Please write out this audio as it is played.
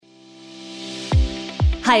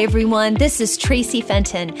Hi everyone, this is Tracy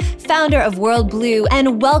Fenton, founder of World Blue,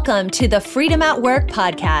 and welcome to the Freedom at Work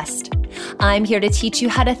podcast. I'm here to teach you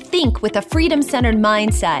how to think with a freedom-centered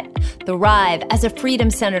mindset, thrive as a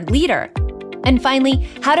freedom-centered leader, and finally,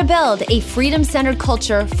 how to build a freedom-centered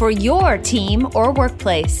culture for your team or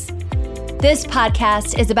workplace. This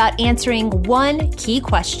podcast is about answering one key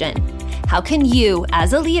question. How can you,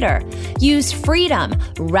 as a leader, use freedom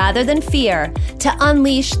rather than fear to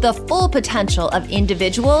unleash the full potential of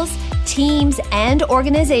individuals, teams, and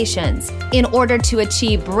organizations in order to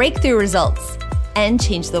achieve breakthrough results and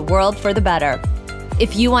change the world for the better?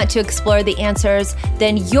 If you want to explore the answers,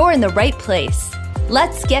 then you're in the right place.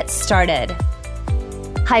 Let's get started.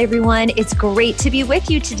 Hi, everyone. It's great to be with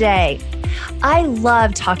you today. I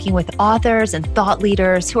love talking with authors and thought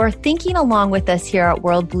leaders who are thinking along with us here at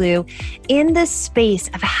World Blue in this space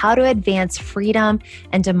of how to advance freedom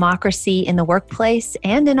and democracy in the workplace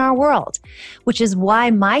and in our world, which is why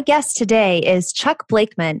my guest today is Chuck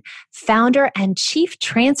Blakeman, founder and chief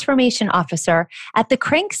transformation officer at the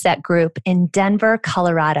Crankset Group in Denver,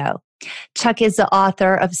 Colorado. Chuck is the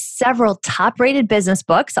author of several top-rated business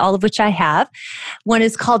books, all of which I have. One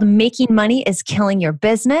is called Making Money is Killing Your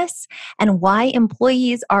Business and Why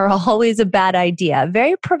Employees Are Always a Bad Idea.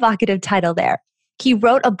 Very provocative title there. He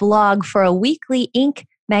wrote a blog for a weekly Inc.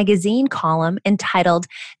 magazine column entitled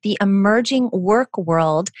The Emerging Work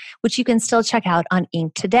World, which you can still check out on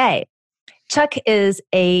Inc. today. Chuck is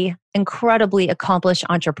an incredibly accomplished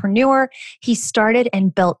entrepreneur. He started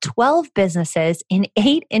and built 12 businesses in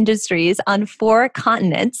 8 industries on 4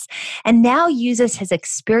 continents, and now uses his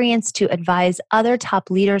experience to advise other top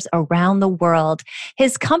leaders around the world.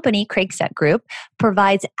 His company, Crankset Group,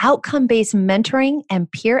 provides outcome-based mentoring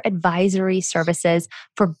and peer advisory services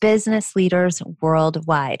for business leaders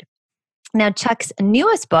worldwide. Now, Chuck's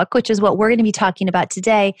newest book, which is what we're going to be talking about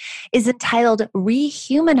today, is entitled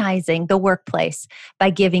Re-humanizing the Workplace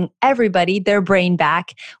by Giving Everybody Their Brain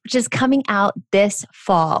Back, which is coming out this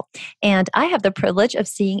fall. And I have the privilege of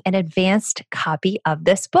seeing an advanced copy of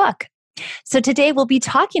this book. So today we'll be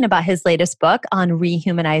talking about his latest book on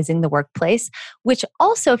Rehumanizing the Workplace, which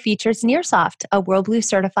also features Nearsoft, a World Blue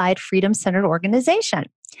certified freedom-centered organization,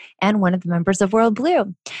 and one of the members of World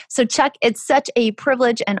Blue. So Chuck, it's such a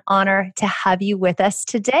privilege and honor to have you with us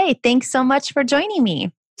today. Thanks so much for joining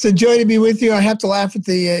me. It's a joy to be with you. I have to laugh at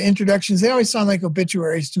the introductions. They always sound like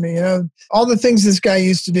obituaries to me, all the things this guy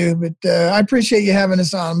used to do. But I appreciate you having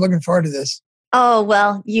us on. I'm looking forward to this. Oh,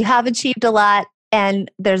 well, you have achieved a lot.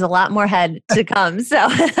 And there's a lot more ahead to come. So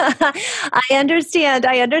I understand.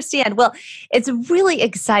 Well, it's really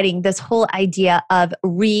exciting, this whole idea of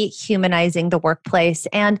rehumanizing the workplace.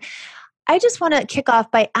 And I just want to kick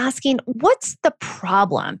off by asking, what's the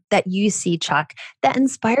problem that you see, Chuck, that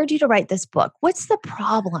inspired you to write this book? What's the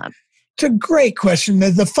problem? It's a great question.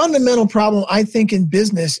 The fundamental problem, I think, in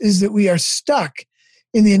business is that we are stuck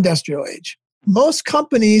in the industrial age. Most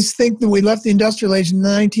companies think that we left the industrial age in the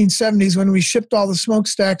 1970s when we shipped all the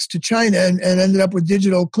smokestacks to China and ended up with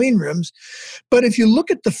digital clean rooms. But if you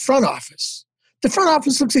look at the front office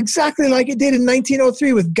looks exactly like it did in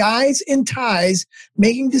 1903 with guys in ties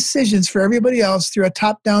making decisions for everybody else through a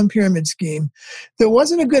top-down pyramid scheme. That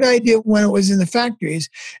wasn't a good idea when it was in the factories.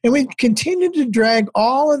 And we continued to drag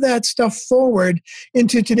all of that stuff forward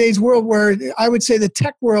into today's world where I would say the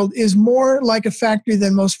tech world is more like a factory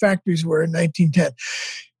than most factories were in 1910.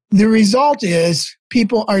 The result is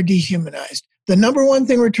people are dehumanized. The number one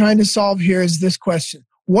thing we're trying to solve here is this question: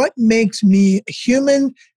 what makes me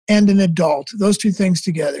human and an adult? Those two things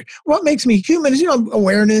together. What makes me human is,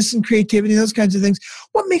 awareness and creativity, those kinds of things.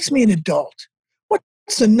 What makes me an adult?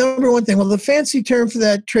 What's the number one thing? Well, the fancy term for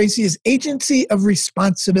that, Tracy, is agency of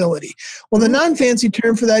responsibility. Well, the non-fancy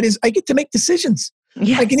term for that is I get to make decisions.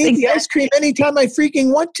 Yes, I can eat the ice cream anytime I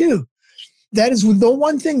freaking want to. That is the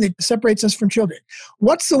one thing that separates us from children.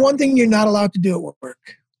 What's the one thing you're not allowed to do at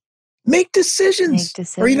work? Make decisions.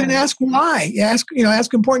 Or even ask why. Ask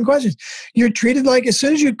important questions. You're treated like, as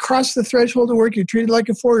soon as you cross the threshold of work, you're treated like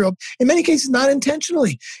a 4-year-old. In many cases, not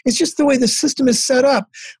intentionally. It's just the way the system is set up.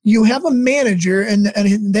 You have a manager and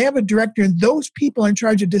they have a director, and those people are in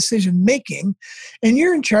charge of decision making, and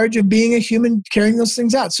you're in charge of being a human carrying those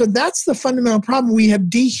things out. So that's the fundamental problem. We have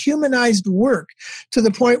dehumanized work to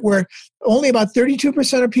the point where only about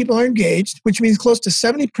 32% of people are engaged, which means close to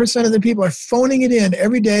 70% of the people are phoning it in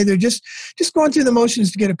every day. They're just going through the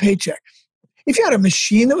motions to get a paycheck. If you had a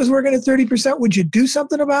machine that was working at 30%, would you do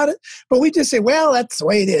something about it? But we just say, well, that's the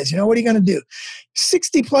way it is. What are you going to do?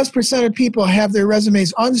 60+% of people have their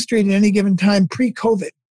resumes on the street at any given time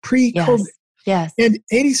pre-COVID. Yes. And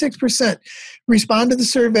 86% respond to the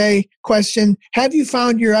survey question, have you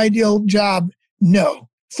found your ideal job? No.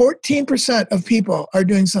 14% of people are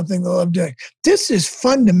doing something they love doing. This is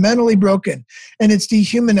fundamentally broken and it's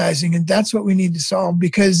dehumanizing. And that's what we need to solve,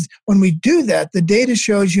 because when we do that, the data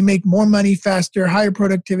shows you make more money faster, higher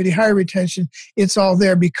productivity, higher retention. It's all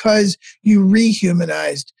there because you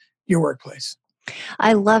rehumanized your workplace.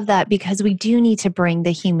 I love that, because we do need to bring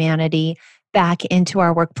the humanity back into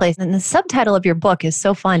our workplace. And the subtitle of your book is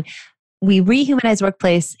so fun. We rehumanize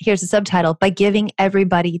workplace. Here's the subtitle: by giving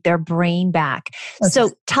everybody their brain back.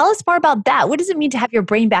 So tell us more about that. What does it mean to have your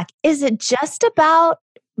brain back? Is it just about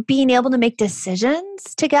being able to make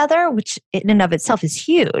decisions together, which in and of itself is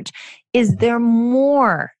huge? Is there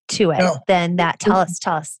more to it than that? Tell us.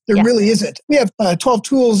 There really isn't. We have 12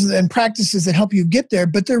 tools and practices that help you get there,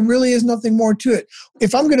 but there really is nothing more to it.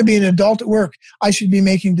 If I'm going to be an adult at work, I should be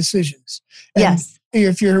making decisions. And yes.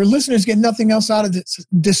 If your listeners get nothing else out of this,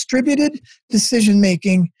 distributed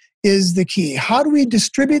decision-making is the key. How do we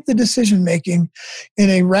distribute the decision-making in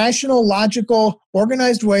a rational, logical,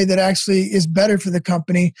 organized way that actually is better for the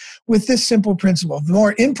company with this simple principle? The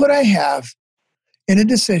more input I have in a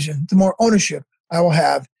decision, the more ownership I will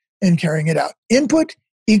have in carrying it out. Input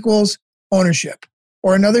equals ownership.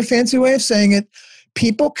 Or another fancy way of saying it,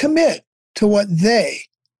 people commit to what they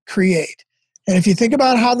create. And if you think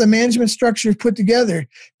about how the management structure is put together,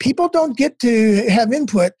 people don't get to have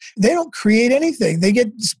input. They don't create anything. They get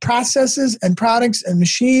processes and products and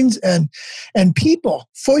machines and people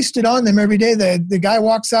foisted on them every day. The guy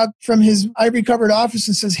walks out from his ivory-covered office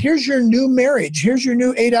and says, here's your new marriage. Here's your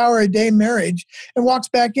new 8-hour-a-day marriage, and walks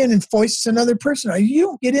back in and foists another person on. You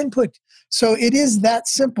don't get input. So it is that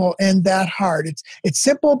simple and that hard. It's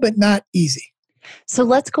simple, but not easy. So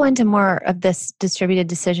let's go into more of this distributed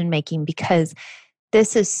decision-making, because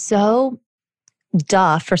this is so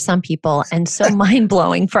duh for some people and so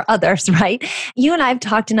mind-blowing for others, right? You and I have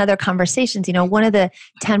talked in other conversations. One of the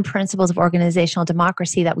 10 principles of organizational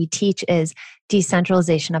democracy that we teach is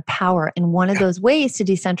decentralization of power. And one of those ways to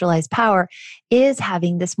decentralize power is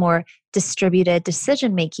having this more distributed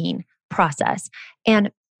decision-making process.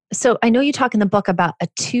 And so I know you talk in the book about a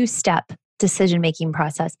 2-step decision-making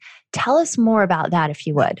process. Tell us more about that, if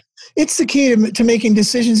you would. It's the key to making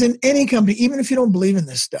decisions in any company. Even if you don't believe in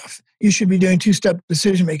this stuff, you should be doing 2-step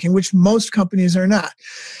decision-making, which most companies are not.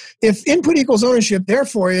 If input equals ownership,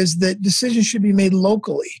 therefore, is that decisions should be made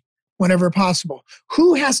locally whenever possible.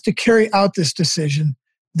 Who has to carry out this decision?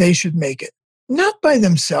 They should make it. Not by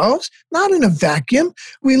themselves, not in a vacuum.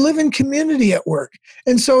 We live in community at work.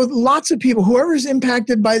 And so lots of people, whoever is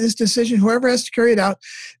impacted by this decision, whoever has to carry it out,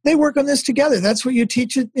 they work on this together. That's what you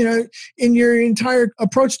teach it, in your entire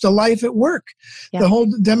approach to life at work. Yeah. The whole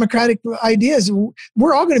democratic ideas,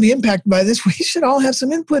 we're all going to be impacted by this. We should all have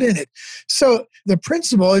some input in it. So the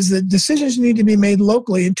principle is that decisions need to be made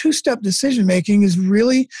locally, and 2-step decision-making is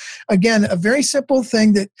really, again, a very simple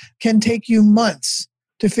thing that can take you months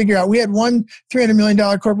to figure out. We had one $300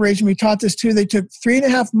 million corporation we taught this to. They took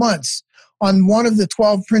 3.5 months on one of the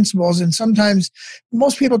 12 principles. And sometimes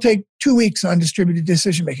most people take 2 weeks on distributed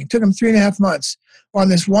decision-making. It took them 3.5 months on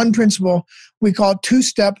this one principle we call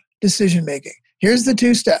 2-step decision-making. Here's the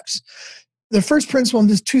 2 steps. The first principle in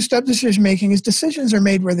this 2-step decision-making is decisions are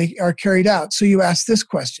made where they are carried out. So you ask this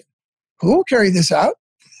question: who will carry this out?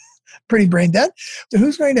 Pretty brain dead. So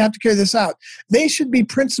who's going to have to carry this out? They should be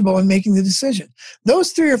principal in making the decision.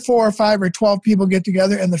 Those 3 or 4 or 5 or 12 people get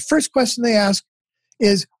together, and the first question they ask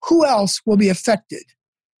is, who else will be affected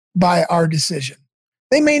by our decision?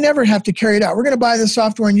 They may never have to carry it out. We're going to buy the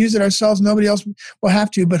software and use it ourselves. Nobody else will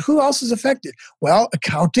have to. But who else is affected? Well,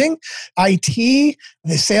 accounting, IT,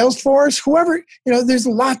 the sales force, whoever. There's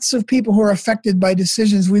lots of people who are affected by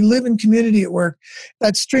decisions. We live in community at work.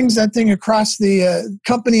 That strings that thing across the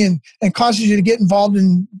company and causes you to get involved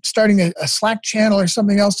in starting a Slack channel or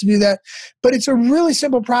something else to do that. But it's a really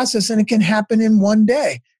simple process, and it can happen in one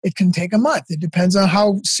day. It can take a month. It depends on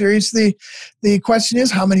how serious the question is,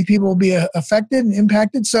 how many people will be affected and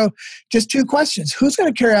impacted. So just 2 questions. Who's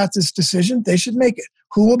going to carry out this decision? They should make it.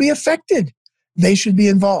 Who will be affected? They should be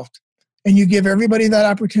involved. And you give everybody that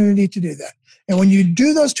opportunity to do that. And when you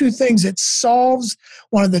do those 2 things, it solves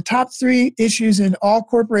one of the top 3 issues in all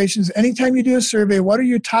corporations. Anytime you do a survey, what are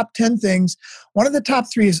your top 10 things? One of the top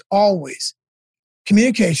 3 is always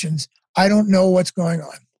communications. I don't know what's going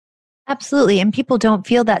on. Absolutely. And people don't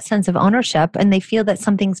feel that sense of ownership, and they feel that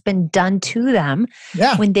something's been done to them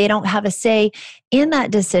when they don't have a say in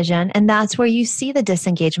that decision. And that's where you see the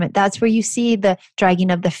disengagement. That's where you see the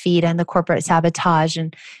dragging of the feet and the corporate sabotage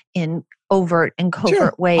and in overt and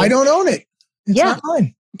covert ways. I don't own it. It's not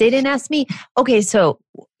mine. They didn't ask me. Okay, so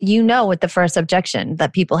what the first objection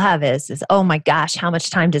that people have is, oh my gosh, how much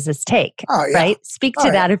time does this take? Oh, yeah. Right? Speak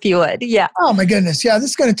to that if you would. Yeah. Oh, my goodness. Yeah, this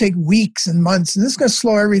is going to take weeks and months, and this is going to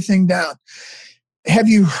slow everything down. Have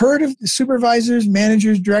you heard of supervisors,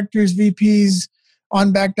 managers, directors, VPs,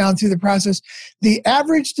 on back down through the process? The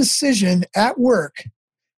average decision at work,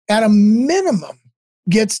 at a minimum,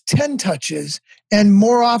 gets 10 touches and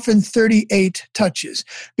more often 38 touches,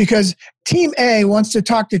 because Team A wants to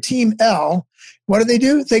talk to Team L. What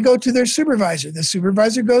do? They go to their supervisor. The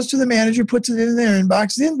supervisor goes to the manager, puts it in their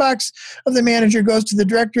inbox. The inbox of the manager goes to the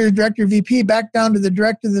director, VP, back down to the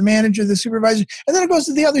director, the manager, the supervisor, and then it goes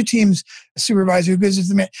to the other team's supervisor who goes to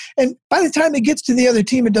the man. And by the time it gets to the other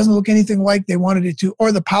team, it doesn't look anything like they wanted it to,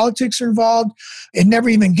 or the politics are involved. It never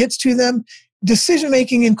even gets to them.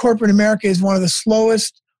 Decision-making in corporate America is one of the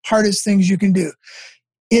slowest, hardest things you can do.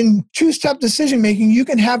 In two-step decision-making, you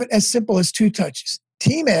can have it as simple as 2 touches.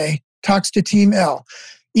 Team A talks to Team L.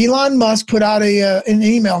 Elon Musk put out an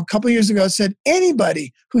email a couple years ago that said,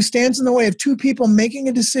 anybody who stands in the way of 2 people making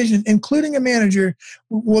a decision, including a manager,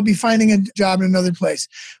 will be finding a job in another place.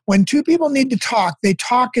 When 2 people need to talk, they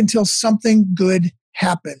talk until something good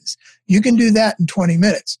happens. You can do that in 20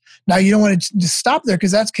 minutes. Now, you don't want to just stop there,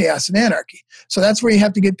 because that's chaos and anarchy. So that's where you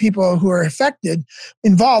have to get people who are affected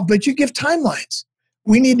involved, but you give timelines.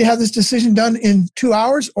 We need to have this decision done in 2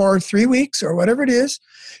 hours or 3 weeks or whatever it is.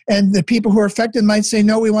 And the people who are affected might say,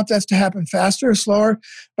 no, we want this to happen faster or slower.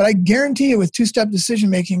 But I guarantee you, with two-step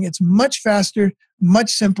decision-making, it's much faster,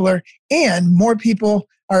 much simpler, and more people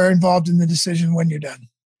are involved in the decision when you're done.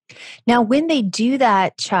 Now, when they do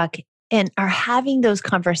that, Chuck, and are having those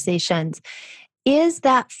conversations, is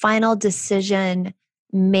that final decision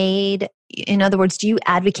made? In other words, do you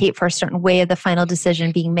advocate for a certain way of the final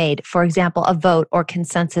decision being made? For example, a vote or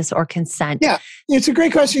consensus or consent? Yeah, it's a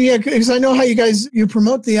great question. Yeah, because I know how you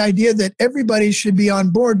promote the idea that everybody should be on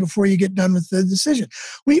board before you get done with the decision.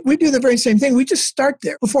 We do the very same thing. We just start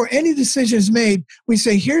there. Before any decision is made, we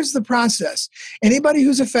say, here's the process. Anybody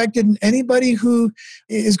who's affected and anybody who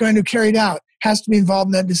is going to carry it out has to be involved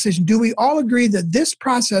in that decision. Do we all agree that this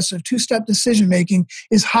process of two-step decision-making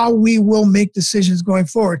is how we will make decisions going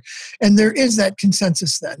forward? And there is that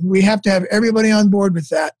consensus then. We have to have everybody on board with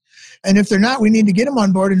that. And if they're not, we need to get them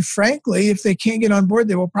on board. And frankly, if they can't get on board,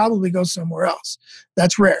 they will probably go somewhere else.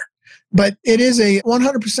 That's rare. But it is a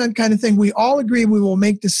 100% kind of thing. We all agree we will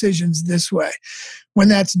make decisions this way. When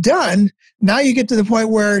that's done, now you get to the point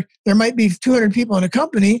where there might be 200 people in a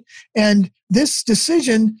company, and this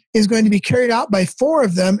decision is going to be carried out by 4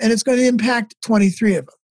 of them, and it's going to impact 23 of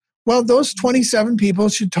them. Well, those 27 people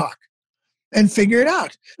should talk and figure it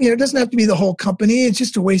out. It doesn't have to be the whole company. It's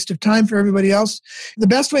just a waste of time for everybody else. The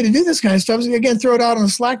best way to do this kind of stuff is, again, throw it out on a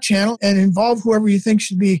Slack channel and involve whoever you think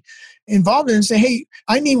should be involved in it, and say, hey,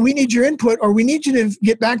 we need your input, or we need you to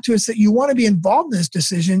get back to us that you want to be involved in this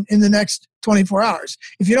decision in the next 24 hours.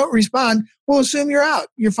 If you don't respond, we'll assume you're out.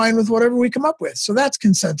 You're fine with whatever we come up with. So that's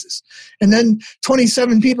consensus. And then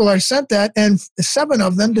 27 people are sent that, and 7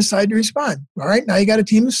 of them decide to respond. All right, now you got a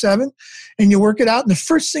team of 7, and you work it out. And the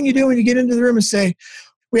first thing you do when you get into the room is say,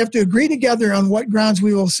 we have to agree together on what grounds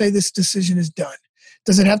we will say this decision is done.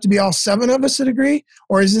 Does it have to be all 7 of us that agree?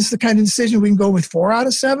 Or is this the kind of decision we can go with 4 out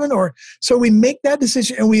of 7? Or so we make that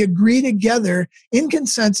decision and we agree together in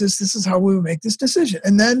consensus, this is how we will make this decision.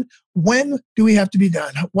 And then when do we have to be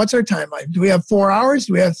done? What's our timeline? Do we have 4 hours?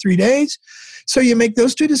 Do we have 3 days? So you make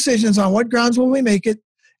those 2 decisions on what grounds will we make it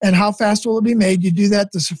and how fast will it be made. You do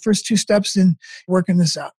that. Those are the first 2 steps in working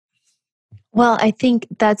this out. Well, I think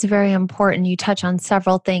that's very important. You touch on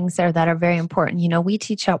several things there that are very important. We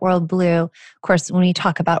teach at World Blue, of course, when we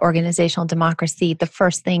talk about organizational democracy, the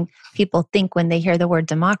first thing people think when they hear the word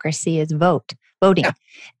democracy is voting. Yeah.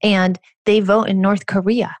 And they vote in North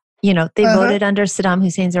Korea. They voted under Saddam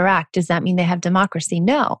Hussein's Iraq. Does that mean they have democracy?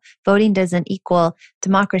 No. Voting doesn't equal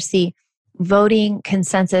democracy. Voting,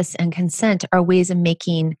 consensus, and consent are ways of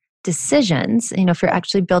making decisions. If you're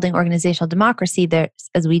actually building organizational democracy,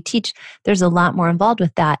 as we teach, there's a lot more involved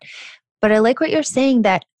with that. But I like what you're saying,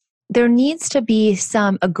 that there needs to be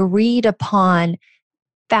some agreed upon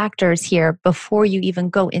factors here before you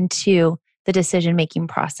even go into the decision-making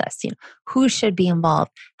process. Who should be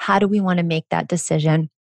involved? How do we want to make that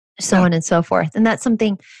decision? So on and so forth. And that's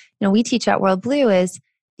something, we teach at World Blue is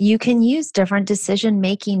you can use different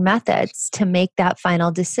decision-making methods to make that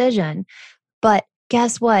final decision. But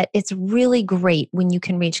guess what? It's really great when you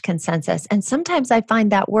can reach consensus. And sometimes I find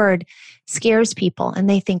that word scares people and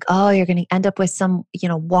they think, oh, you're going to end up with some,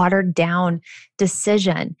 watered down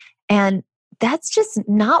decision. And that's just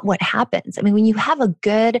not what happens. I mean, when you have a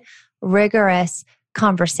good, rigorous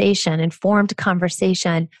conversation, informed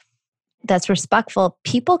conversation, that's respectful,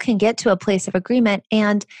 people can get to a place of agreement.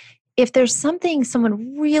 And if there's something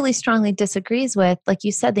someone really strongly disagrees with, like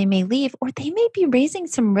you said, they may leave, or they may be raising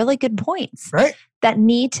some really good points Right. that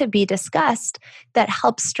need to be discussed that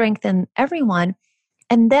helps strengthen everyone.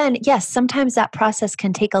 And then, yes, sometimes that process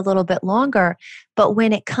can take a little bit longer, but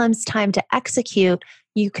when it comes time to execute,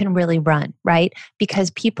 you can really run, right?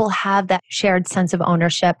 Because people have that shared sense of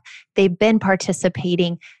ownership. They've been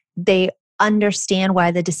participating. They understand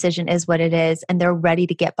why the decision is what it is, and they're ready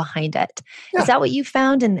to get behind it. Yeah. Is that what you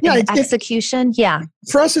found in the execution? Yeah.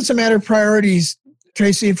 For us, it's a matter of priorities,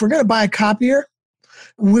 Tracy. If we're going to buy a copier,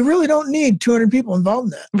 we really don't need 200 people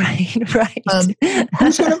involved in that.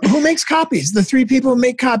 Right. Who makes copies? The 3 people who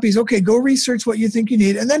make copies. Okay, go research what you think you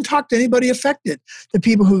need and then talk to anybody affected. The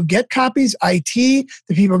people who get copies, IT,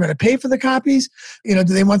 the people who are going to pay for the copies. Do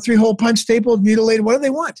they want 3-hole punch stapled, mutilated? What do they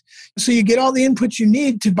want? So you get all the inputs you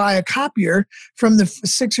need to buy a copier from the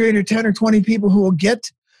 6 or 8 or 10 or 20 people who will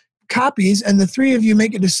get copies, and the 3 of you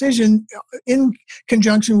make a decision in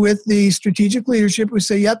conjunction with the strategic leadership who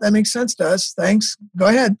say, yep, that makes sense to us. Thanks. Go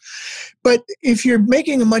ahead. But if you're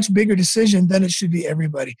making a much bigger decision, then it should be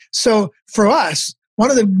everybody. So for us,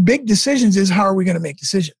 one of the big decisions is how are we going to make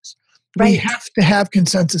decisions? Right. We have to have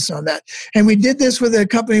consensus on that. And we did this with a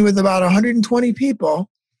company with about 120 people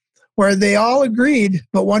where they all agreed,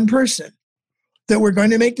 but one person, that we're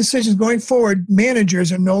going to make decisions going forward. Managers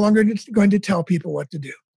are no longer going to tell people what to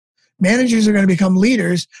do. Managers are going to become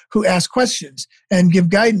leaders who ask questions and give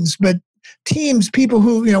guidance, but teams, people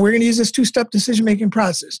who, we're going to use this 2-step decision-making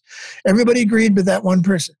process. Everybody agreed but that one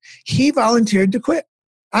person. He volunteered to quit.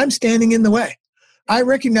 I'm standing in the way. I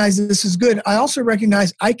recognize that this is good. I also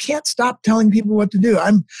recognize I can't stop telling people what to do.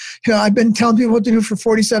 I've been telling people what to do for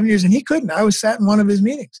 47 years, and he couldn't. I was sat in one of his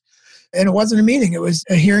meetings, and it wasn't a meeting. It was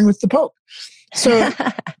a hearing with the Pope.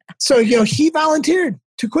 So he volunteered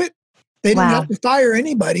to quit. They didn't have to fire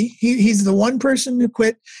anybody. He's the one person who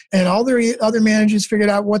quit, and all the other managers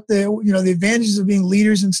figured out what the advantages of being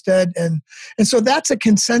leaders instead. And so that's a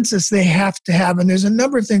consensus they have to have. And there's a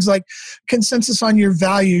number of things like consensus on your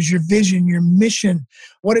values, your vision, your mission,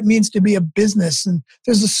 what it means to be a business. And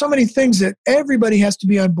there's so many things that everybody has to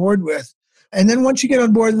be on board with. And then once you get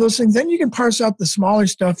on board with those things, then you can parse out the smaller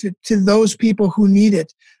stuff to those people who need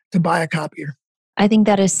it to buy a copier. I think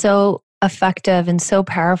that is so effective and so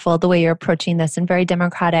powerful the way you're approaching this, and very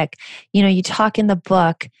democratic. You talk in the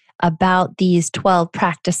book about these 12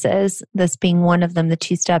 practices, this being one of them, the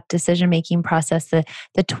 2-step decision-making process, the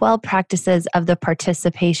 12 practices of the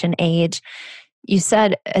participation age. You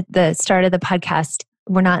said at the start of the podcast,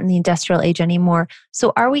 we're not in the industrial age anymore.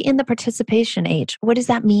 So are we in the participation age? What does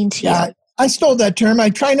that mean to you? I stole that term.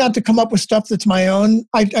 I try not to come up with stuff that's my own.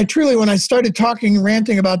 I truly, when I started talking and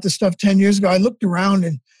ranting about this stuff 10 years ago, I looked around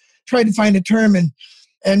and tried to find a term.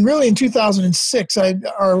 And really in 2006,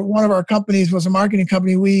 one of our companies was a marketing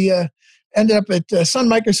company. We ended up at Sun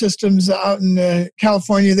Microsystems out in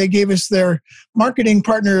California. They gave us their Marketing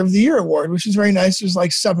Partner of the Year award, which is very nice. There's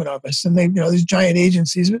like 7 of us, and they, these giant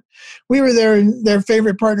agencies. But we were their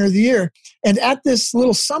favorite Partner of the Year. And at this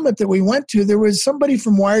little summit that we went to, there was somebody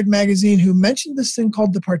from Wired magazine who mentioned this thing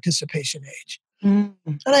called the participation age. Mm.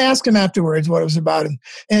 And I asked him afterwards what it was about. And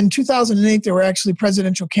in 2008, there were actually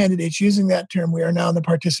presidential candidates using that term. We are now in the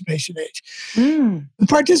participation age. Mm. The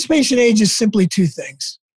participation age is simply 2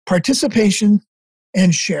 things: participation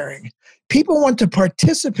and sharing. People want to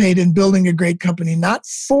participate in building a great company, not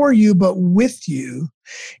for you, but with you.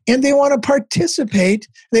 And they want to participate,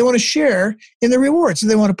 they want to share in the rewards. So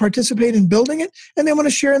they want to participate in building it, and they want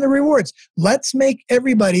to share in the rewards. Let's make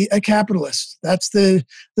everybody a capitalist. That's the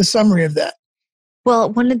summary of that.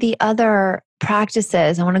 Well, one of the other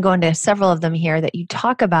practices, I want to go into several of them here that you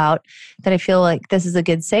talk about, that I feel like this is a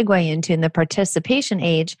good segue into in the participation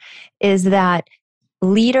age, is that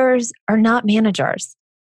leaders are not managers.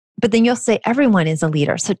 But then you'll say everyone is a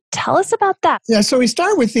leader. So tell us about that. Yeah, so we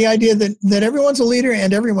start with the idea that everyone's a leader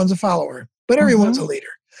and everyone's a follower, but everyone's a leader.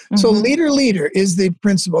 Mm-hmm. So leader is the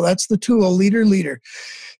principle. That's the tool, leader.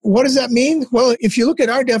 What does that mean? Well, if you look at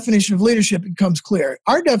our definition of leadership, it becomes clear.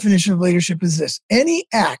 Our definition of leadership is this: any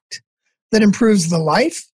act that improves the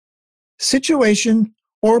life, situation,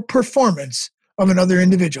 or performance of another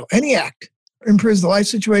individual. Any act improves the life,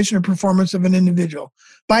 situation, or performance of an individual.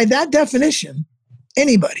 By that definition,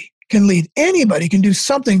 anybody can lead. Anybody can do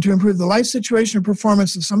something to improve the life situation or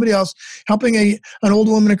performance of somebody else, helping an old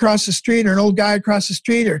woman across the street or an old guy across the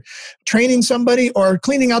street, or training somebody, or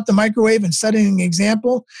cleaning out the microwave and setting an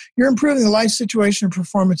example. You're improving the life situation or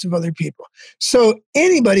performance of other people. So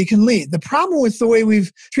anybody can lead. The problem with the way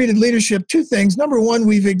we've treated leadership, two things. Number one,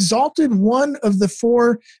 we've exalted one of the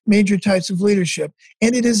four major types of leadership,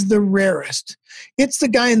 and it is the rarest. It's the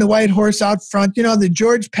guy in the white horse out front, the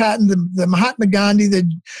George Patton, the Mahatma Gandhi, the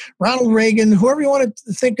Ronald Reagan, whoever you want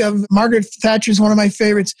to think of. Margaret Thatcher is one of my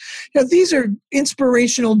favorites. These are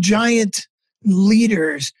inspirational giant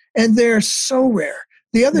leaders, and they're so rare.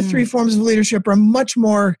 The other three forms of leadership are much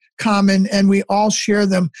more common, and we all share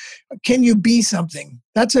them. Can you be something?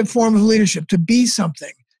 That's a form of leadership, to be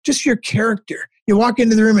something. Just your character. You walk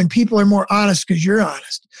into the room and people are more honest because you're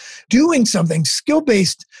honest. Doing something,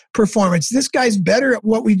 skill-based performance. This guy's better at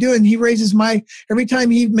what we do, and he raises every time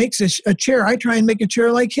he makes a chair, I try and make a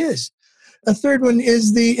chair like his. A third one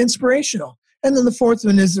is the inspirational. And then the fourth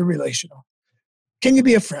one is the relational. Can you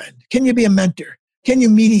be a friend? Can you be a mentor? Can you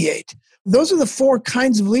mediate? Those are the four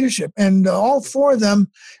kinds of leadership. And all four of them,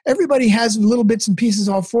 everybody has little bits and pieces,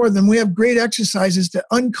 all four of them. We have great exercises to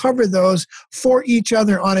uncover those for each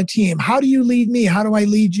other on a team. How do you lead me? How do I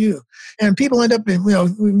lead you? And people end up in,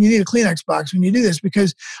 you need a Kleenex box when you do this,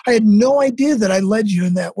 because I had no idea that I led you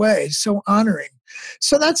in that way. It's so honoring.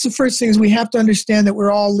 So that's the first thing, is we have to understand that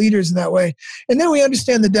we're all leaders in that way. And then we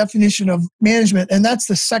understand the definition of management, and that's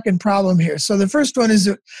the second problem here. So the first one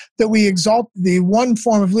is that we exalt the one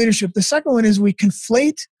form of leadership. The second one is we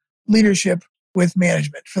conflate leadership with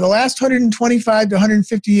management. For the last 125 to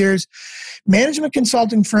 150 years, management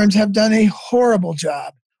consulting firms have done a horrible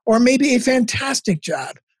job, or maybe a fantastic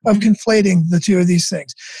job, of conflating the two of these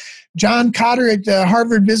things. John Cotter at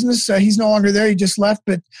Harvard Business, he's no longer there, he just left,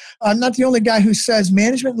 but I'm not the only guy who says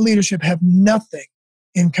management and leadership have nothing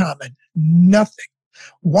in common. Nothing.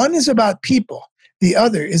 One is about people. The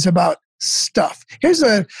other is about stuff. Here's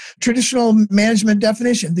a traditional management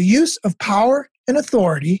definition: the use of power and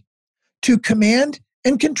authority to command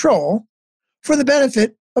and control for the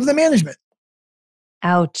benefit of the management.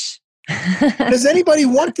 Ouch. Does anybody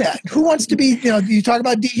want that? Who wants to be, you talk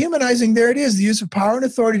about dehumanizing, there it is, the use of power and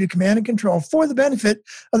authority to command and control for the benefit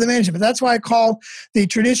of the management. That's why I call the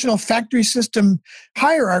traditional factory system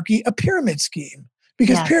hierarchy a pyramid scheme.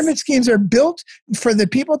 Because pyramid schemes are built for the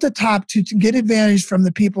people at the top to get advantage from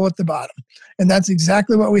the people at the bottom. And that's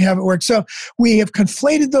exactly what we have at work. So we have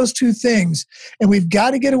conflated those two things, and we've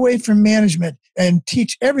got to get away from management and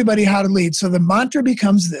teach everybody how to lead. So the mantra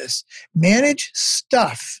becomes this: manage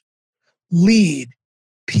stuff, lead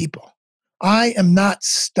people. I am not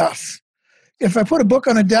stuff. If I put a book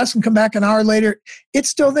on a desk and come back an hour later, it's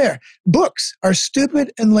still there. Books are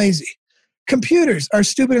stupid and lazy. Computers are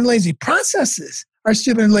stupid and lazy. Processes are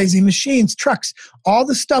stupid and lazy. Machines, trucks, all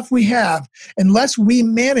the stuff we have, unless we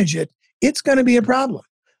manage it, it's going to be a problem.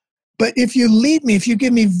 But if you lead me, if you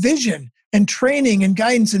give me vision and training and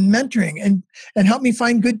guidance and mentoring and help me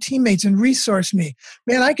find good teammates and resource me,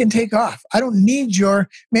 man, I can take off. I don't need your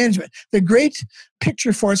management. The great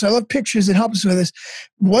picture for us, I love pictures that help us with this.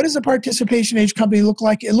 What does a participation age company look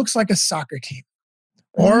like? It looks like a soccer team.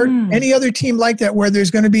 Or any other team like that, where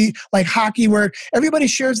there's going to be like hockey, where everybody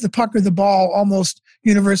shares the puck or the ball almost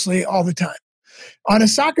universally all the time. On a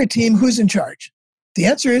soccer team, who's in charge? The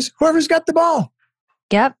answer is whoever's got the ball.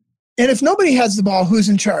 Yep. And if nobody has the ball, who's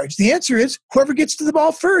in charge? The answer is whoever gets to the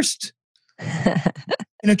ball first.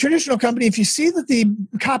 In a traditional company, if you see that the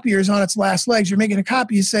copier is on its last legs, you're making a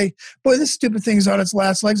copy, you say, boy, this stupid thing is on its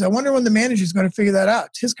last legs. I wonder when the manager is going to figure that out.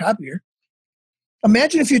 It's his copier.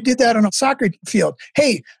 Imagine if you did that on a soccer field.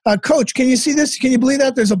 Hey, coach, can you see this? Can you believe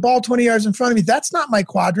that? There's a ball 20 yards in front of me. That's not my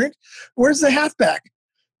quadrant. Where's the halfback?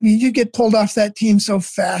 You get pulled off that team so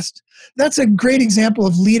fast. That's a great example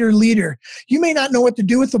of leader. You may not know what to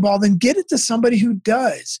do with the ball, then get it to somebody who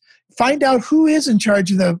does. Find out who is in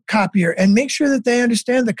charge of the copier and make sure that they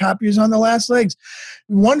understand the copier is on the last legs.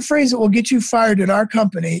 One phrase that will get you fired at our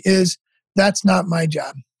company is, that's not my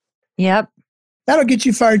job. Yep. That'll get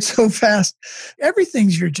you fired so fast.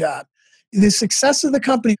 Everything's your job. The success of the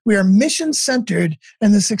company, we are mission-centered,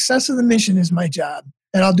 and the success of the mission is my job.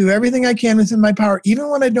 And I'll do everything I can within my power, even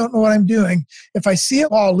when I don't know what I'm doing. If I see a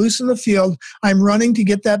ball loose in the field, I'm running to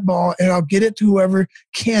get that ball, and I'll get it to whoever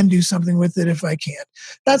can do something with it if I can't.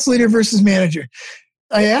 That's leader versus manager.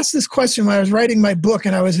 I asked this question when I was writing my book,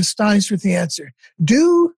 and I was astonished with the answer.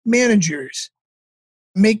 Do managers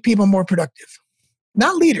make people more productive?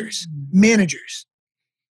 Not leaders, managers.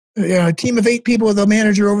 a team of 8 people with a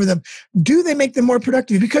manager over them, do they make them more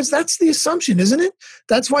productive? Because that's the assumption, isn't it?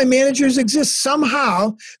 That's why managers exist.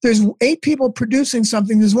 Somehow there's 8 people producing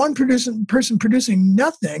something. There's one person producing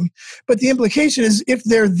nothing. But the implication is if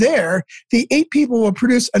they're there, the 8 people will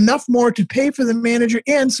produce enough more to pay for the manager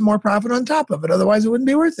and some more profit on top of it. Otherwise, it wouldn't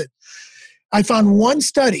be worth it. I found one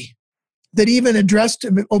study that even addressed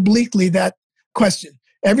obliquely that question.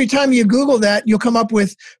 Every time you Google that, you'll come up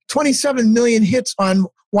with 27 million hits on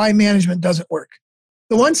why management doesn't work.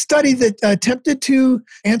 The one study that attempted to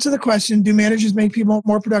answer the question, do managers make people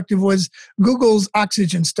more productive, was Google's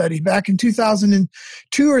Oxygen study. Back in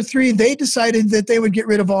 2002 or 3, they decided that they would get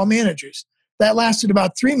rid of all managers. That lasted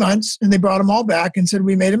about 3 months, and they brought them all back and said,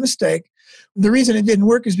 we made a mistake. The reason it didn't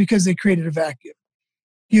work is because they created a vacuum.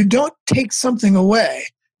 You don't take something away.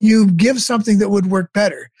 You give something that would work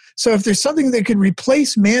better. So if there's something that could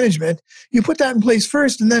replace management, you put that in place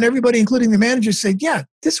first, and then everybody, including the managers, say, yeah,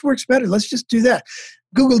 this works better. Let's just do that.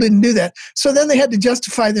 Google didn't do that. So then they had to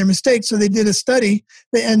justify their mistake. So they did a study,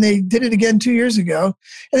 and they did it again 2 years ago.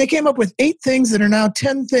 And they came up with 8 things that are now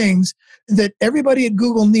 10 things that everybody at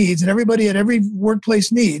Google needs and everybody at every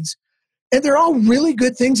workplace needs. And they're all really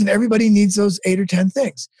good things, and everybody needs those 8 or 10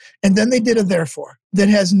 things. And then they did a therefore that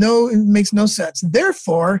it makes no sense.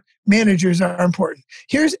 Therefore, managers are important.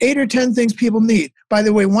 Here's 8 or 10 things people need. By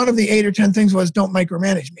the way, one of the 8 or 10 things was don't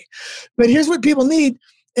micromanage me. But here's what people need,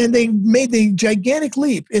 and they made the gigantic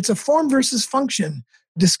leap. It's a form versus function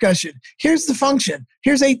discussion. Here's the function.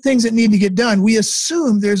 Here's 8 things that need to get done. We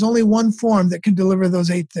assume there's only one form that can deliver those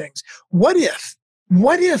 8 things. What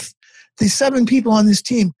if the 7 people on this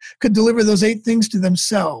team could deliver those 8 things to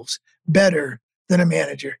themselves better than a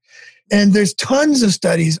manager? And there's tons of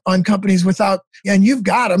studies on companies without, and you've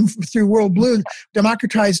got them through World Blue,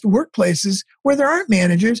 democratized workplaces where there aren't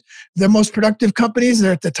managers. The most productive companies,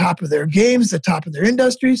 they're at the top of their games, the top of their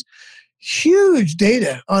industries. Huge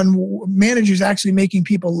data on managers actually making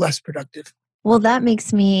people less productive. Well, that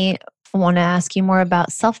makes me want to ask you more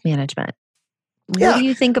about self-management. What do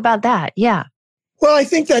you think about that? Yeah. Well, I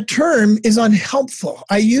think that term is unhelpful.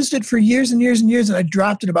 I used it for years and years and years, and I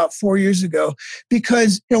dropped it about 4 years ago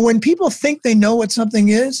because when people think they know what something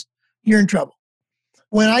is, you're in trouble.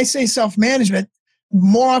 When I say self-management,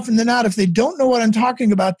 more often than not, if they don't know what I'm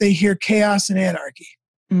talking about, they hear chaos and anarchy.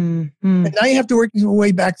 Mm-hmm. And now you have to work your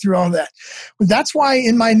way back through all that. That's why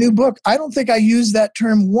in my new book, I don't think I use that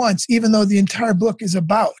term once, even though the entire book is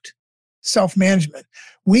about self-management.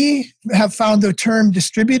 We have found the term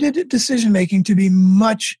distributed decision-making to be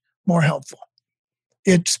much more helpful.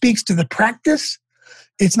 It speaks to the practice.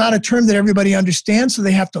 It's not a term that everybody understands, so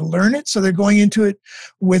they have to learn it. So they're going into it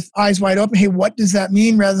with eyes wide open. Hey, what does that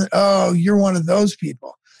mean? Rather than, oh, you're one of those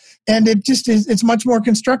people. And it just is, it's much more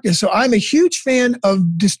constructive. So I'm a huge fan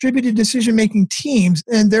of distributed decision-making teams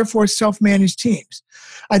and therefore self-managed teams.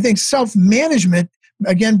 I think self-management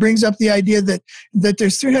again brings up the idea that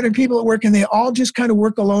there's 300 people at work and they all just kind of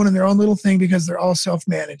work alone in their own little thing because they're all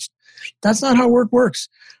self-managed. That's not how work works.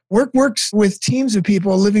 Work works with teams of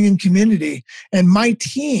people living in community, and my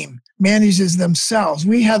team manages themselves.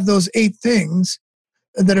 We have those 8 things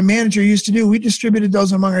that a manager used to do. We distributed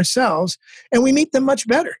those among ourselves, and we meet them much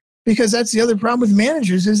better. Because that's the other problem with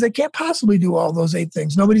managers is they can't possibly do all those 8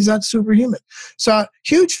 things. Nobody's that superhuman. So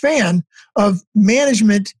huge fan of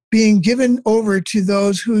management being given over to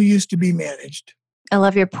those who used to be managed. I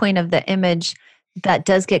love your point of the image that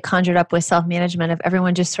does get conjured up with self-management of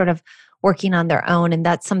everyone just sort of working on their own. And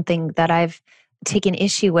that's something that I've taken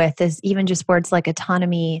issue with is even just words like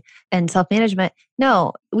autonomy and self-management.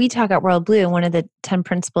 No, we talk at World Blue, one of the 10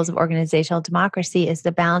 principles of organizational democracy is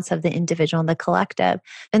the balance of the individual and the collective.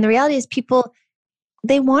 And the reality is people,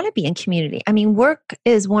 they want to be in community. I mean, work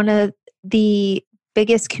is one of the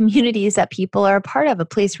biggest communities that people are a part of, a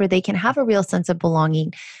place where they can have a real sense of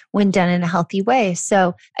belonging when done in a healthy way.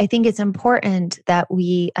 So I think it's important that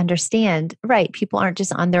we understand, right, people aren't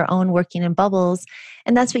just on their own working in bubbles.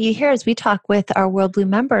 And that's what you hear as we talk with our World Blue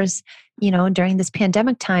members, during this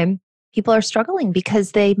pandemic time, people are struggling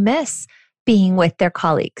because they miss being with their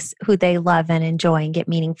colleagues who they love and enjoy and get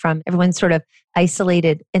meaning from. Everyone's sort of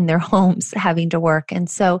isolated in their homes having to work. And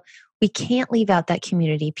so we can't leave out that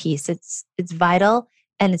community piece. It's vital.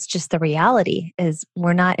 And it's just the reality is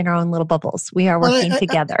we're not in our own little bubbles. We are working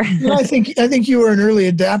together. I think you were an early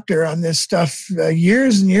adapter on this stuff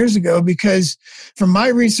years and years ago, because from my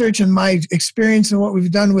research and my experience and what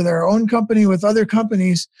we've done with our own company, with other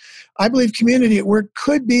companies, I believe community at work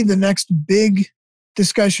could be the next big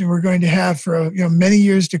discussion we're going to have for many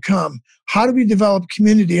years to come. How do we develop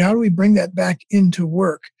community? How do we bring that back into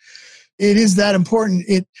work? It is that important.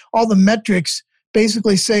 All the metrics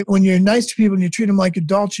basically say when you're nice to people and you treat them like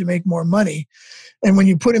adults, you make more money. And when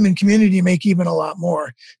you put them in community, you make even a lot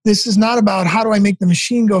more. This is not about how do I make the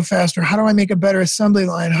machine go faster? How do I make a better assembly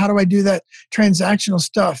line? How do I do that transactional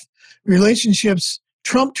stuff? Relationships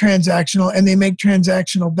trump transactional and they make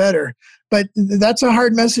transactional better. But that's a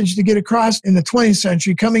hard message to get across in the 20th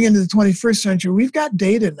century. Coming into the 21st century, we've got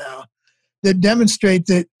data now that demonstrate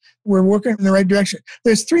that we're working in the right direction.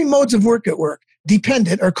 There's 3 modes of work at work: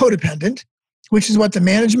 dependent or codependent, which is what the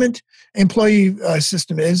management employee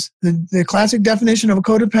system is. The classic definition of a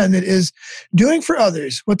codependent is doing for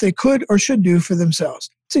others what they could or should do for themselves.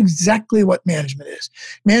 It's exactly what management is.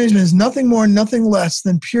 Management is nothing more, nothing less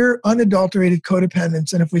than pure, unadulterated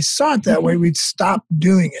codependence. And if we saw it that way, we'd stop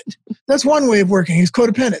doing it. That's one way of working, is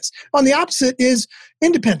codependence. On the opposite is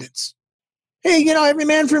independence. Hey, every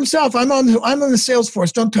man for himself. I'm on the sales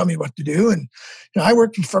force. Don't tell me what to do. And I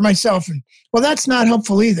work for myself. And well, that's not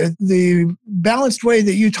helpful either. The balanced way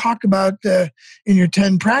that you talk about in your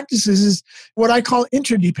 10 practices is what I call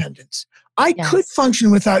interdependence. I could function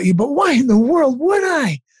without you, but why in the world would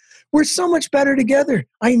I? We're so much better together.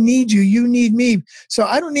 I need you. You need me. So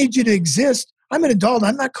I don't need you to exist. I'm an adult.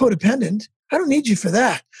 I'm not codependent. I don't need you for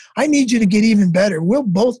that. I need you to get even better. We'll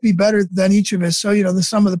both be better than each of us. So, the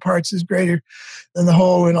sum of the parts is greater than the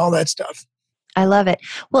whole and all that stuff. I love it.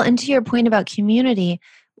 Well, and to your point about community,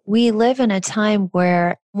 we live in a time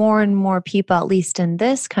where more and more people, at least in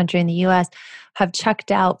this country, in the US, have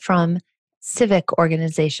checked out from civic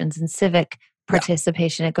organizations and civic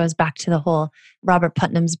participation. It goes back to the whole Robert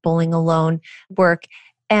Putnam's Bowling Alone work.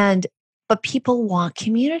 But people want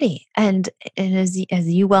community. And as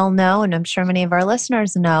you well know, and I'm sure many of our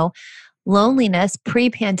listeners know, loneliness,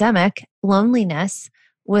 pre-pandemic, loneliness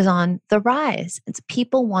was on the rise.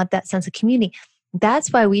 People want that sense of community.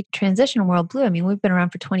 That's why we transitioned World Blue. I mean, we've been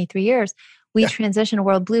around for 23 years. We transitioned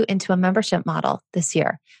World Blue into a membership model this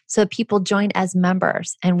year. So people join as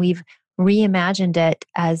members, and we've reimagined it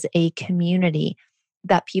as a community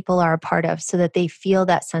that people are a part of, so that they feel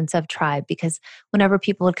that sense of tribe. Because whenever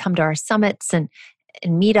people would come to our summits and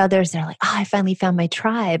meet others, they're like, I finally found my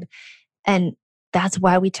tribe. And that's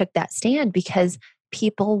why we took that stand, because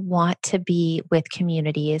people want to be with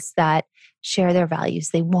communities that share their values.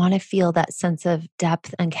 They want to feel that sense of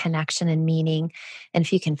depth and connection and meaning. And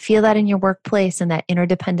if you can feel that in your workplace in that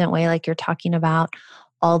interdependent way, like you're talking about,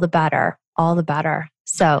 all the better, all the better.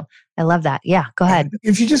 So I love that. Yeah, go ahead.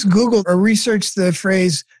 If you just Google or research the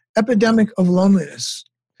phrase epidemic of loneliness,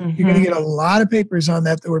 you're going to get a lot of papers on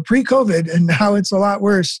that were pre-COVID, and now it's a lot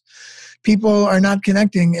worse. People are not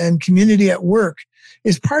connecting, and community at work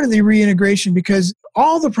is part of the reintegration, because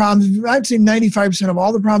all the problems, I'd say 95% of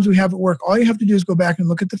all the problems we have at work, all you have to do is go back and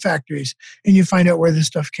look at the factories, and you find out where this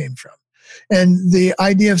stuff came from. And the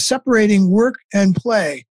idea of separating work and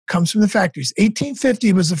play comes from the factories.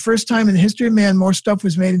 1850 was the first time in the history of man more stuff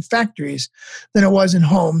was made in factories than it was in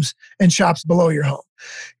homes and shops below your home.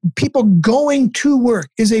 People going to work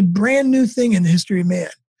is a brand new thing in the history of man.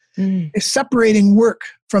 It's separating work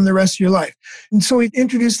from the rest of your life. And so we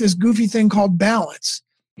introduced this goofy thing called balance,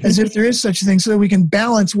 as if there is such a thing, so that we can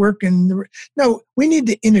balance work. No, we need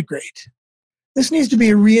to integrate. This needs to be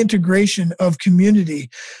a reintegration of community.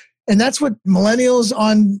 And that's what millennials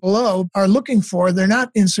on below are looking for. They're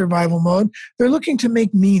not in survival mode. They're looking to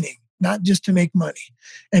make meaning, not just to make money.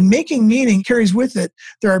 And making meaning carries with it,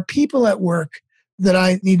 there are people at work that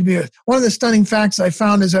I need to be with. One of the stunning facts I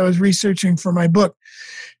found as I was researching for my book,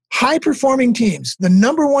 high-performing teams, the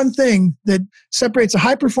number one thing that separates a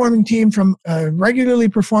high-performing team from a regularly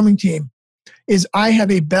performing team is I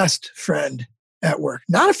have a best friend at work.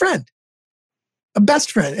 Not a friend, a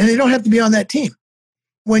best friend. And they don't have to be on that team.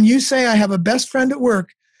 When you say I have a best friend at work,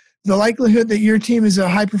 the likelihood that your team is a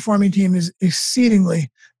high-performing team is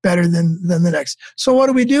exceedingly better than the next. So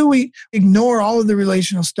what do? We ignore all of the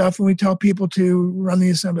relational stuff, and we tell people to run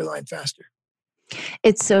the assembly line faster.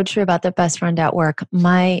 It's so true about the best friend at work.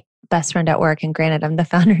 My best friend at work, and granted, I'm the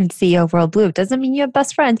founder and CEO of World Blue, doesn't mean you have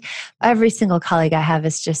best friends. Every single colleague I have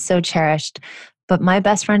is just so cherished. But my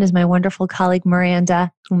best friend is my wonderful colleague,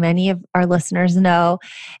 Miranda, who many of our listeners know.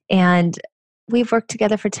 And we've worked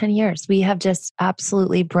together for 10 years. We have just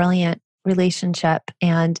absolutely brilliant relationship.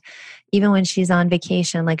 And even when she's on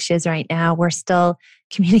vacation, like she is right now, we're still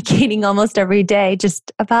communicating almost every day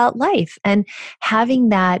just about life. And having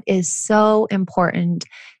that is so important,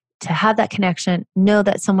 to have that connection, know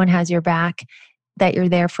that someone has your back, that you're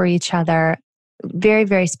there for each other. Very,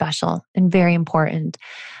 very special and very important.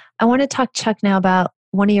 I want to talk, Chuck, now about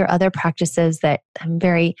one of your other practices that I'm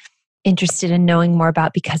very interested in knowing more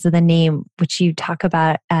about because of the name, which you talk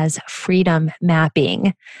about as freedom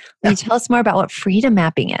mapping. Will you tell us more about what freedom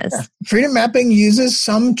mapping is? Yeah. Freedom mapping uses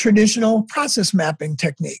some traditional process mapping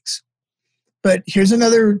techniques. But here's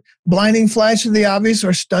another blinding flash of the obvious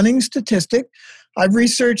or stunning statistic. I've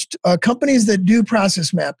researched companies that do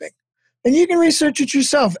process mapping. And you can research it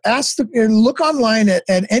yourself. Look online at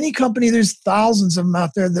any company. There's thousands of them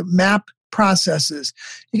out there that map processes.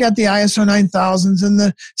 You got the ISO 9000s and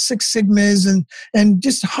the Six Sigmas and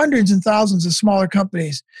just hundreds and thousands of smaller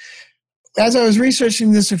companies. As I was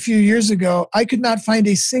researching this a few years ago, I could not find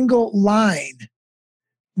a single line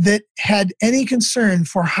that had any concern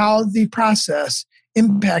for how the process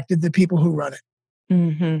impacted the people who run it.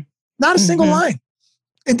 Mm-hmm. Not a single line.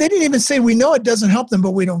 And they didn't even say, we know it doesn't help them,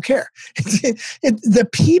 but we don't care. The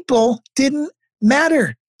people didn't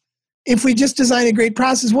matter. If we just design a great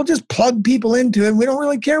process, we'll just plug people into it. We don't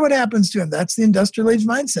really care what happens to them. That's the industrial age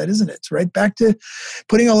mindset, isn't it? It's right back to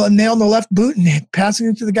putting a nail in the left boot and passing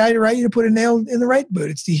it to the guy to right you to put a nail in the right boot.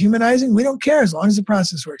 It's dehumanizing. We don't care as long as the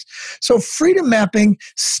process works. So freedom mapping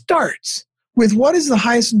starts with what is the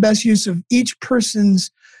highest and best use of each person's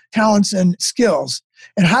talents and skills,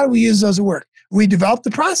 and how do we use those at work? We develop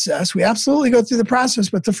the process. We absolutely go through the process,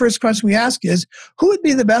 but the first question we ask is, who would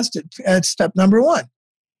be the best at step number one?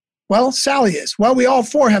 Well, Sally is. Well, we all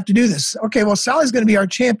four have to do this. Okay, well, Sally's going to be our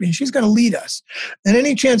champion. She's going to lead us. And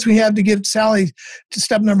any chance we have to give Sally to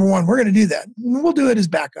step number one, we're going to do that. We'll do it as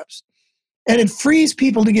backups. And it frees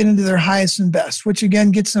people to get into their highest and best, which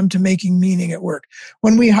again gets them to making meaning at work.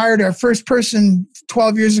 When we hired our first person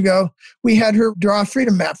 12 years ago, we had her draw a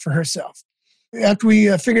freedom map for herself. After we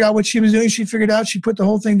figured out what she was doing, she put the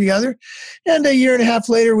whole thing together. And a year and a half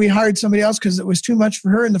later, we hired somebody else because it was too much for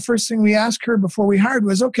her. And the first thing we asked her before we hired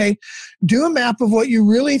was, okay, do a map of what you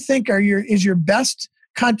really think is your best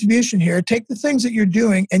contribution here. Take the things that you're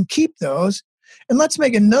doing and keep those. And let's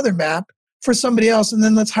make another map for somebody else. And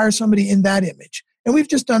then let's hire somebody in that image. And we've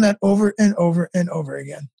just done that over and over and over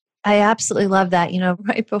again. I absolutely love that.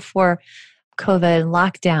 Right before COVID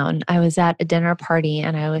lockdown, I was at a dinner party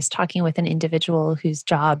and I was talking with an individual whose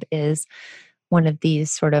job is one of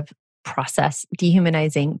these sort of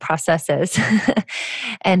dehumanizing processes.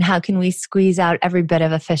 And how can we squeeze out every bit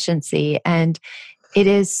of efficiency? And it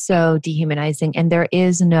is so dehumanizing and there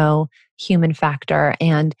is no human factor.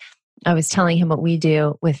 And I was telling him what we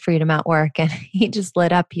do with Freedom at Work and he just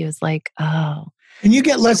lit up. He was like, oh. And you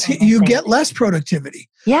get less productivity.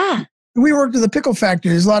 Yeah. We worked with a pickle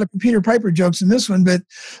factory. There's a lot of Peter Piper jokes in this one, but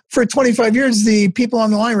for 25 years, the people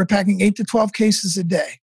on the line were packing 8 to 12 cases a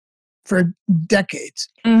day for decades.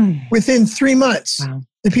 Within 3 months,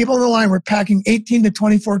 the people on the line were packing 18 to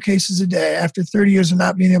 24 cases a day after 30 years of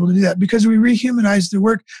not being able to do that because we rehumanized their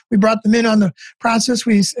work. We brought them in on the process.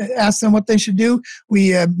 We asked them what they should do.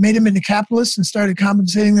 We made them into capitalists and started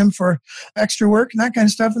compensating them for extra work and that kind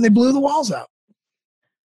of stuff, and they blew the walls out.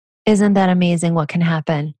 Isn't that amazing what can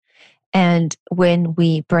happen? And when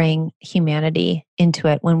we bring humanity into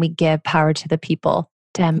it, when we give power to the people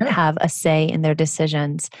to have a say in their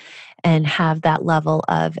decisions and have that level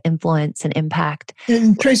of influence and impact.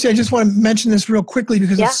 And Tracy, I just want to mention this real quickly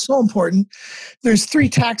because it's so important. There's 3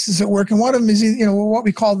 taxes at work, and one of them is what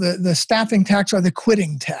we call the staffing tax or the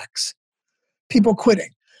quitting tax. People quitting.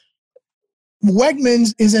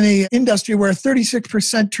 Wegmans is in an industry where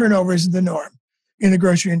 36% turnover is the norm in the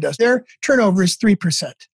grocery industry. Their turnover is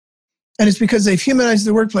 3%. And it's because they've humanized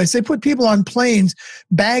the workplace. They put people on planes,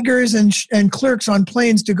 baggers and clerks on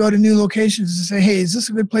planes to go to new locations and say, hey, is this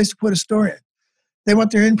a good place to put a store in? They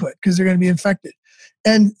want their input because they're going to be infected.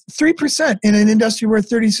 And 3% in an industry where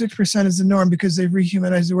 36% is the norm because they've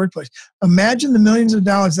rehumanized the workplace. Imagine the millions of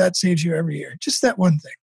dollars that saves you every year. Just that one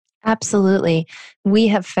thing. Absolutely. We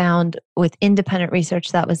have found with independent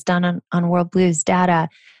research that was done on World Blues data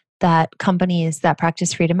that companies that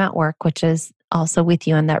practice freedom at work, which is also with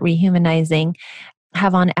you in that rehumanizing,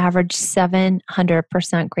 have on average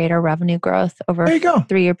 700% greater revenue growth over a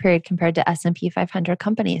 3-year period compared to S&P 500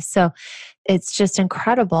 companies. So it's just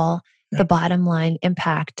incredible, the bottom line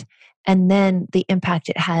impact. And then the impact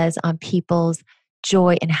it has on people's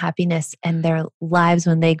joy and happiness and their lives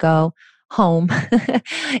when they go home,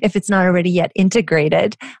 if it's not already yet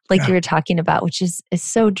integrated, like you were talking about, which is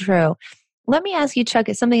so true. Let me ask you, Chuck,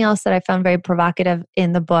 something else that I found very provocative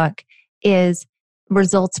in the book is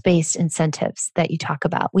results-based incentives that you talk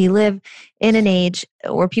about. We live in an age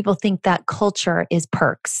where people think that culture is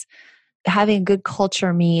perks. Having a good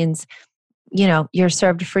culture means, you're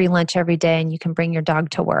served a free lunch every day and you can bring your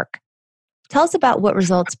dog to work. Tell us about what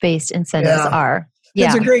results-based incentives are.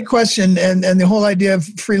 That's Yeah. a great question. And the whole idea of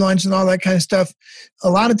free lunch and all that kind of stuff, a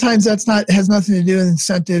lot of times has nothing to do with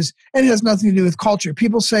incentives, and it has nothing to do with culture.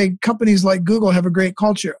 People say companies like Google have a great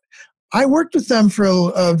culture. I worked with them for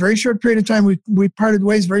a very short period of time. We parted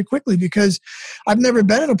ways very quickly because I've never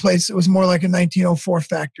been in a place that was more like a 1904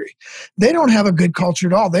 factory. They don't have a good culture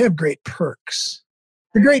at all. They have great perks.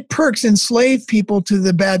 The great perks enslave people to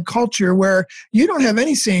the bad culture where you don't have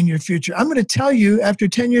any say in your future. I'm going to tell you after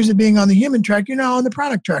 10 years of being on the human track, you're now on the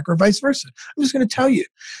product track or vice versa. I'm just going to tell you.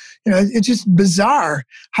 It's just bizarre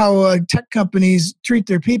how tech companies treat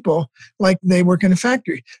their people like they work in a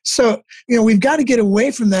factory. So, we've got to get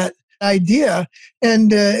away from that idea.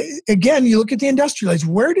 And again, you look at the industrial age.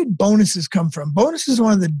 Where did bonuses come from? Bonuses is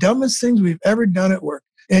one of the dumbest things we've ever done at work.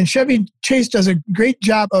 And Chevy Chase does a great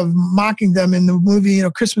job of mocking them in the movie,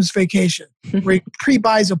 Christmas Vacation, where he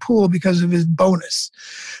pre-buys a pool because of his bonus.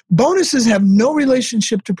 Bonuses have no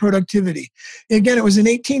relationship to productivity. Again, it was in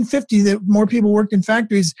 1850 that more people worked in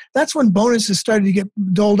factories. That's when bonuses started to get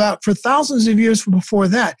doled out. For thousands of years before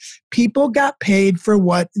that, people got paid for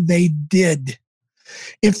what they did.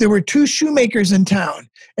 If there were two shoemakers in town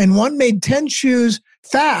and one made 10 shoes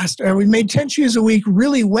fast, or we made 10 shoes a week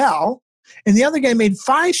really well, and the other guy made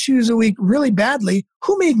 5 shoes a week really badly,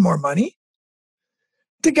 who made more money?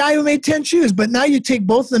 The guy who made 10 shoes. But now you take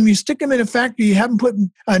both of them, you stick them in a factory, you have them put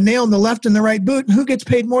a nail in the left and the right boot, and who gets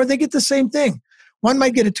paid more? They get the same thing. One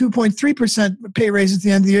might get a 2.3% pay raise at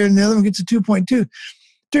the end of the year, and the other one gets a 2.2%.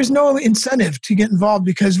 There's no incentive to get involved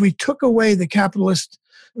because we took away the capitalist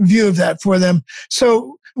view of that for them.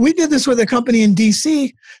 So we did this with a company in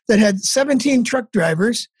DC that had 17 truck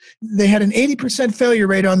drivers. They had an 80% failure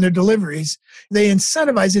rate on their deliveries. They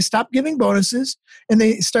incentivized, they stopped giving bonuses, and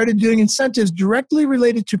they started doing incentives directly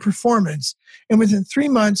related to performance. And within 3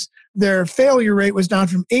 months, their failure rate was down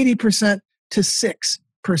from 80% to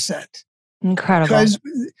 6%. Incredible. Because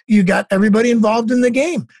you got everybody involved in the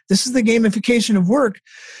game. This is the gamification of work.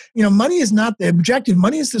 Money is not the objective.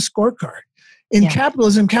 Money is the scorecard. In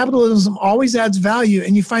capitalism always adds value,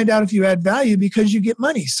 and you find out if you add value because you get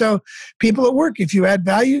money. So people at work, if you add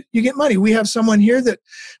value, you get money. We have someone here that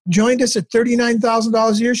joined us at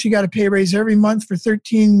 $39,000 a year. She got a pay raise every month for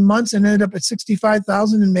 13 months and ended up at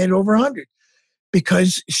 $65,000 and made it over 100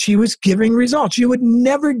 because she was giving results. You would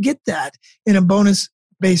never get that in a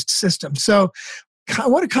bonus-based system. So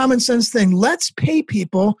what a common sense thing. Let's pay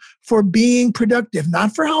people for being productive,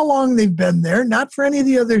 not for how long they've been there, not for any of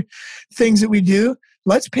the other things that we do.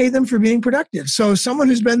 Let's pay them for being productive. So someone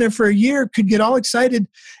who's been there for a year could get all excited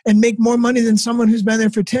and make more money than someone who's been there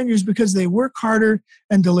for 10 years because they work harder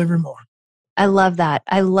and deliver more. I love that.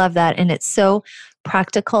 I love that. And it's so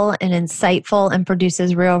practical and insightful and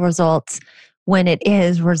produces real results when it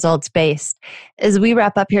is results-based. As we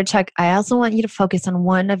wrap up here, Chuck, I also want you to focus on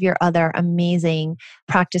one of your other amazing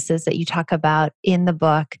practices that you talk about in the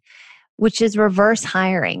book, which is reverse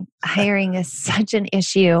hiring. Hiring is such an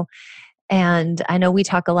issue, and I know we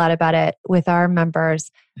talk a lot about it with our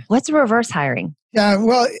members. What's reverse hiring? Yeah,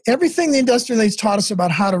 well, everything the industrial age taught us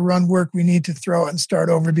about how to run work, we need to throw and start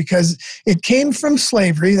over because it came from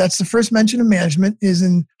slavery. That's the first mention of management is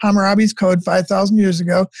in Hammurabi's code 5,000 years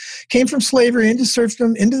ago. Came from slavery into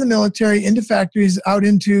serfdom, into the military, into factories, out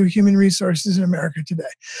into human resources in America today.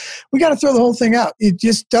 We got to throw the whole thing out. It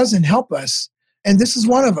just doesn't help us. And this is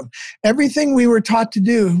one of them. Everything we were taught to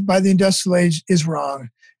do by the industrial age is wrong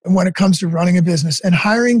when it comes to running a business. And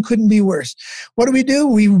hiring couldn't be worse. What do?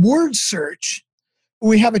 We word search.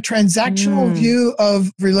 We have a transactional view of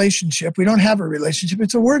relationship. We don't have a relationship.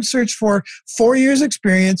 It's a word search for 4 years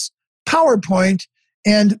experience, PowerPoint,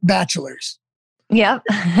 and bachelor's. Yep.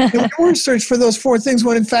 And we word search for those 4 things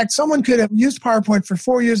when in fact someone could have used PowerPoint for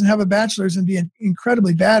 4 years and have a bachelor's and be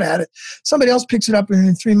incredibly bad at it. Somebody else picks it up and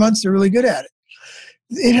in 3 months they're really good at it.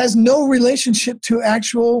 It has no relationship to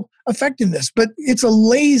actual effectiveness, but it's a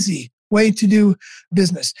lazy way to do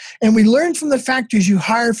business. And we learned from the factories you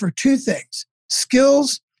hire for 2 things.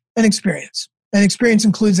 Skills and experience. And experience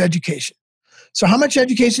includes education. So how much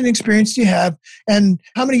education and experience do you have? And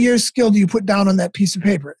how many years skill do you put down on that piece of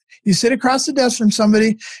paper? You sit across the desk from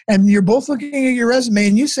somebody and you're both looking at your resume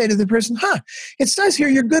and you say to the person, it says here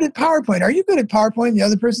you're good at PowerPoint. Are you good at PowerPoint? And the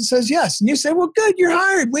other person says yes. And you say, well, good, you're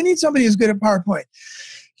hired. We need somebody who's good at PowerPoint.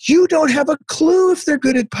 You don't have a clue if they're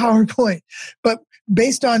good at PowerPoint. But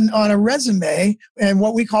based on a resume and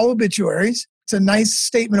what we call obituaries, it's a nice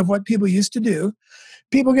statement of what people used to do.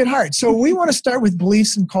 People get hired. So we want to start with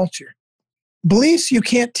beliefs and culture. Beliefs you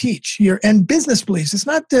can't teach. And business beliefs. It's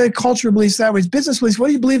not the cultural beliefs that way. It's business beliefs. What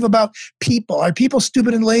do you believe about people? Are people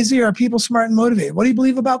stupid and lazy, or are people smart and motivated? What do you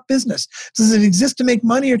believe about business? Does it exist to make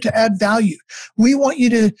money or to add value? We want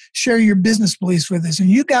you to share your business beliefs with us,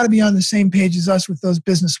 and you got to be on the same page as us with those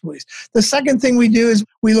business beliefs. The second thing we do is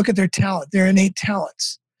we look at their talent, their innate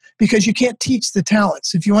talents, because you can't teach the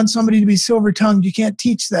talents. If you want somebody to be silver-tongued, you can't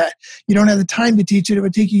teach that. You don't have the time to teach it. It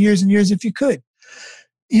would take you years and years if you could.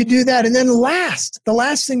 You do that. And then the last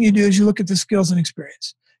thing you do is you look at the skills and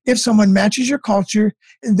experience. If someone matches your culture,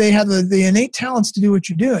 they have the innate talents to do what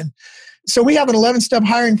you're doing. So we have an 11-step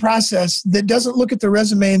hiring process that doesn't look at the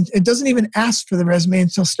resume, and it doesn't even ask for the resume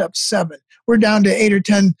until step 7. We're down to 8 or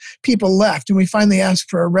 10 people left, and we finally ask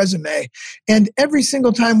for a resume. And every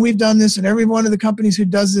single time we've done this, and every one of the companies who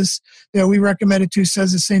does this, we recommend it to,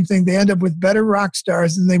 says the same thing. They end up with better rock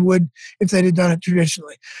stars than they would if they'd have done it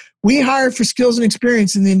traditionally. We hire for skills and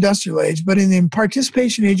experience in the industrial age, but in the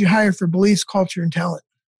participation age, you hire for beliefs, culture, and talent.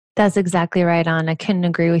 That's exactly right on. I couldn't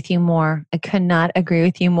agree with you more. I could not agree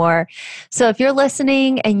with you more. So if you're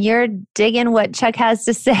listening and you're digging what Chuck has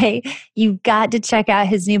to say, you've got to check out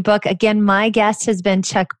his new book. Again, my guest has been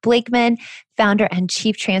Chuck Blakeman, founder and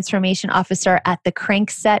chief transformation officer at the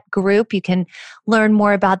Crankset Group. You can learn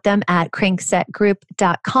more about them at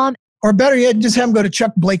cranksetgroup.com. Or better yet, just have them go to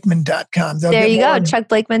chuckblakeman.com. There you go,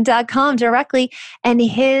 chuckblakeman.com directly. And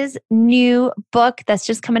his new book that's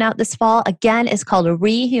just coming out this fall, again, is called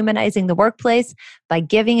Re-humanizing the Workplace, by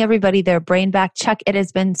giving everybody their brain back. Chuck, it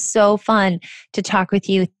has been so fun to talk with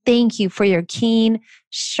you. Thank you for your keen,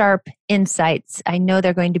 sharp insights. I know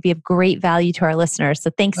they're going to be of great value to our listeners. So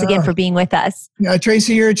thanks again for being with us. Yeah,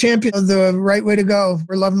 Tracy, you're a champion of the right way to go.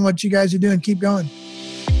 We're loving what you guys are doing. Keep going.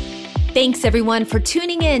 Thanks, everyone, for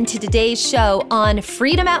tuning in to today's show on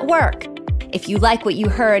Freedom at Work. If you like what you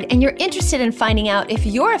heard and you're interested in finding out if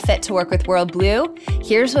you're a fit to work with World Blue,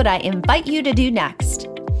 here's what I invite you to do next.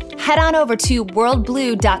 Head on over to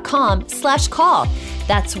worldblue.com/call.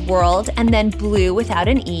 That's world and then blue without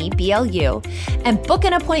an E, BLU, and book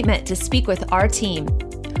an appointment to speak with our team.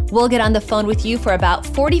 We'll get on the phone with you for about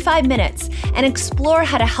 45 minutes and explore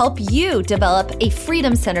how to help you develop a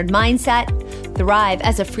freedom-centered mindset, thrive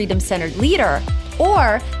as a freedom-centered leader,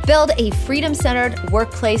 or build a freedom-centered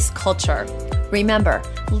workplace culture. Remember,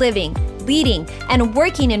 living, leading, and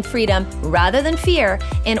working in freedom rather than fear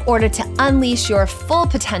in order to unleash your full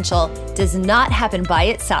potential does not happen by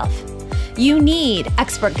itself. You need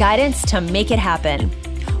expert guidance to make it happen.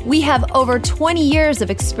 We have over 20 years of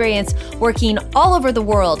experience working all over the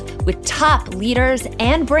world with top leaders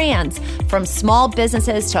and brands, from small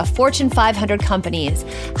businesses to Fortune 500 companies,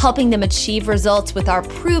 helping them achieve results with our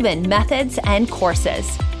proven methods and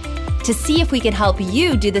courses. To see if we can help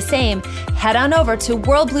you do the same, head on over to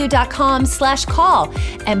worldblue.com/call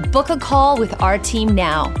and book a call with our team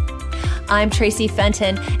now. I'm Tracy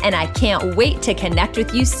Fenton, and I can't wait to connect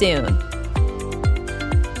with you soon.